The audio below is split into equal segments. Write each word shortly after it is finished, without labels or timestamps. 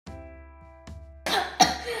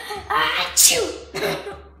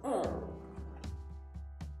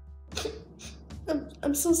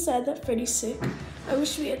I'm so sad that Freddy's sick. I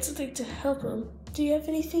wish we had something to help him. Do you have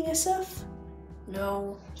anything, SF?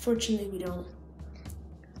 No, fortunately we don't.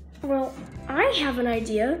 Well, I have an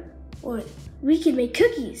idea. What? We can make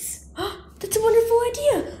cookies. That's a wonderful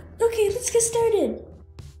idea. Okay, let's get started.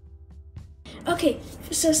 Okay,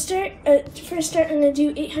 so first I'm gonna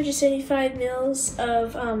do 875 mils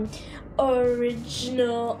of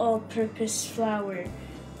original all-purpose flour.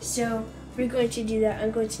 So we're going to do that.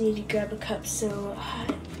 I'm going to need to grab a cup. So,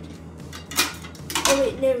 oh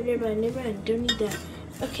wait, never mind. Don't need that.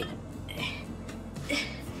 Okay.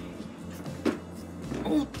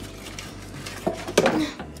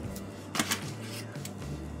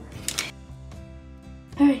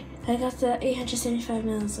 Alright, I got the 875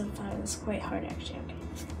 mils of flour. It's quite hard actually. Okay.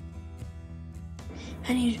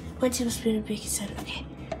 I need 1 tablespoon of baking soda. Okay.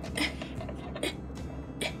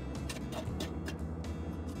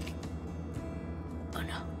 Oh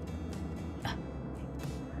no.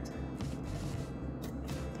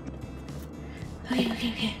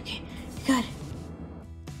 Okay. Got it.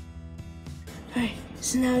 Alright,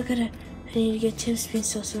 so now I need to get 2 tablespoons,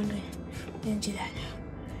 so I'm gonna do that now.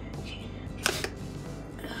 Okay.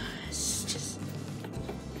 It's just.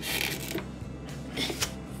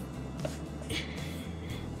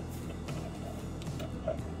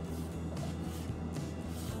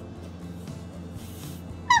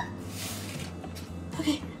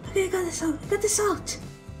 Okay, I got the salt.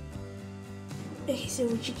 Okay, so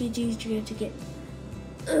what you can do is you're going to get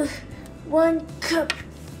 1 cup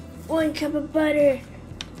of butter.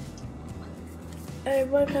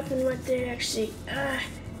 1 cup and 1/3 actually. Alright,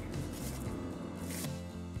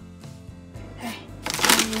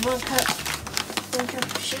 1 cup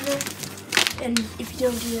of sugar. And if you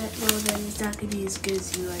don't do that, well then it's not gonna be as good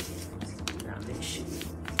as you like it. It's not very sugary.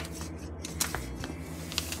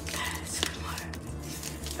 Some water.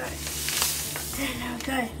 Alright. There, now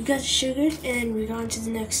we got the sugar, and we're on to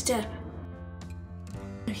the next step.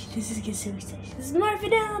 Okay, this is gonna be so exciting. This is more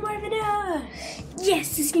vanilla! Yes,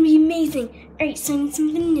 this is gonna be amazing. Alright, so I need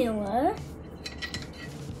some vanilla.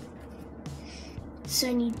 So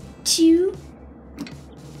I need 2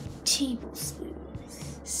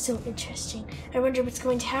 tablespoons. So interesting. I wonder what's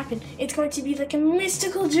going to happen. It's going to be like a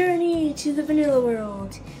mystical journey to the vanilla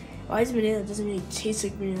world. Why is vanilla? It doesn't really taste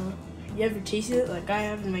like vanilla. You ever tasted it like I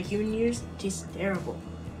have in my human years? It tastes terrible.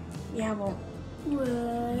 Yeah, well,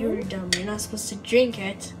 you're dumb. You're not supposed to drink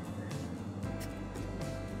it.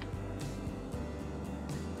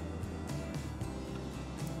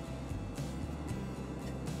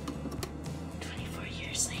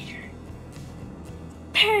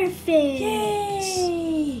 Perfect!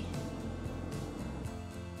 Yay!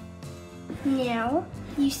 Now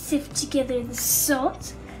you sift together the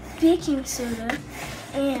salt, baking soda,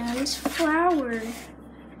 and flour.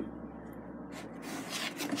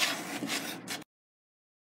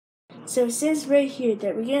 So it says right here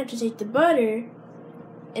that we're gonna have to take the butter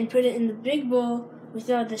and put it in the big bowl with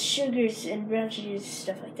all the sugars and brown sugars and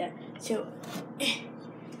stuff like that. So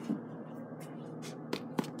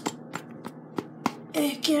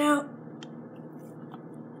get out.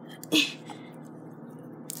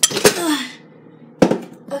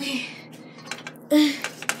 Okay.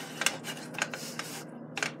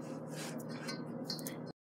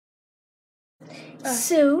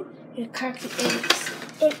 So you crack the eggs.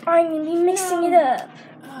 And I'm gonna be mixing it up.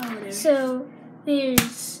 Oh, there. So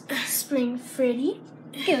there's Spring Freddy.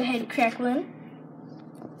 Go ahead, crack one.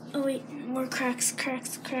 Oh wait, more cracks.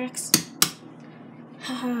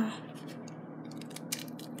 Haha.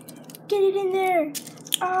 Get it in there.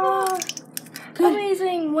 Oh, good.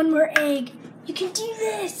 Amazing. 1 more egg. You can do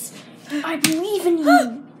this. I believe in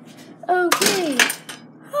you. Okay.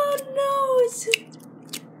 Oh no, it's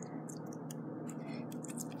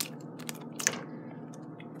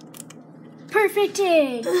perfect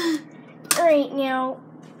egg. Alright, now.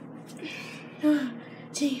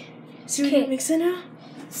 Gee, so we're gonna mix it now?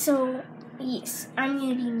 So, yes, I'm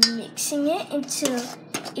gonna be mixing it until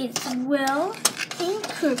it's well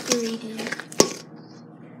incorporated.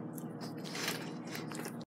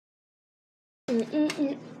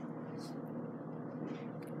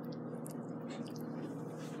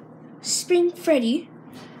 Spring Freddy,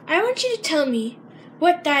 I want you to tell me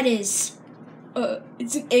what that is.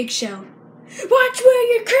 It's an eggshell. Watch where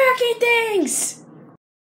you're cracking things!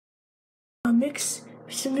 I'll mix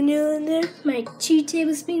some vanilla in there. My 2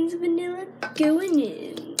 tablespoons of vanilla going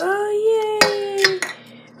in. Oh, yay!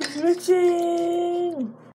 It's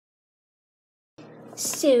mixing!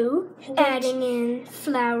 So, adding in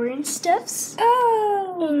flour and stuffs.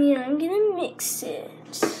 Oh! And then I'm gonna mix it.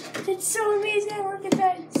 That's so amazing. Look at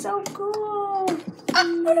that. It's so cool.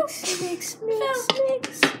 Mix.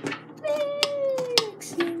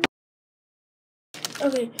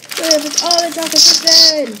 Okay, where is all the chocolate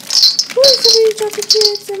chips in? Woo, so many chocolate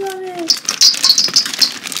chips. I love it.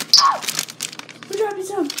 We're dropping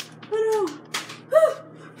some. Oh no. Woo.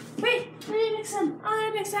 Wait, let me mix them. I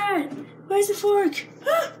want to mix that. Where's the fork?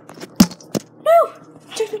 No!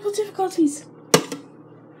 Technical difficulties.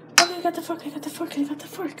 Okay, I got the fork.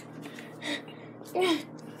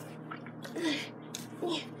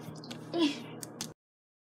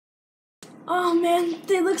 Oh man,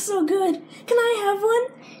 they look so good. Can I have one?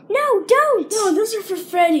 No, don't. No, those are for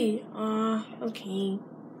Freddy. Okay.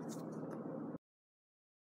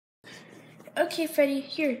 Okay, Freddy,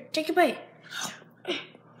 here, take a bite.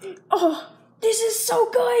 Oh, this is so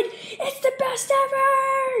good. It's the best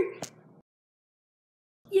ever.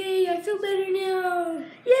 Yay, I feel better now.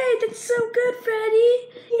 Yay, that's so good, Freddy.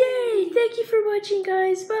 Yay, thank you for watching,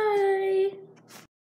 guys. Bye.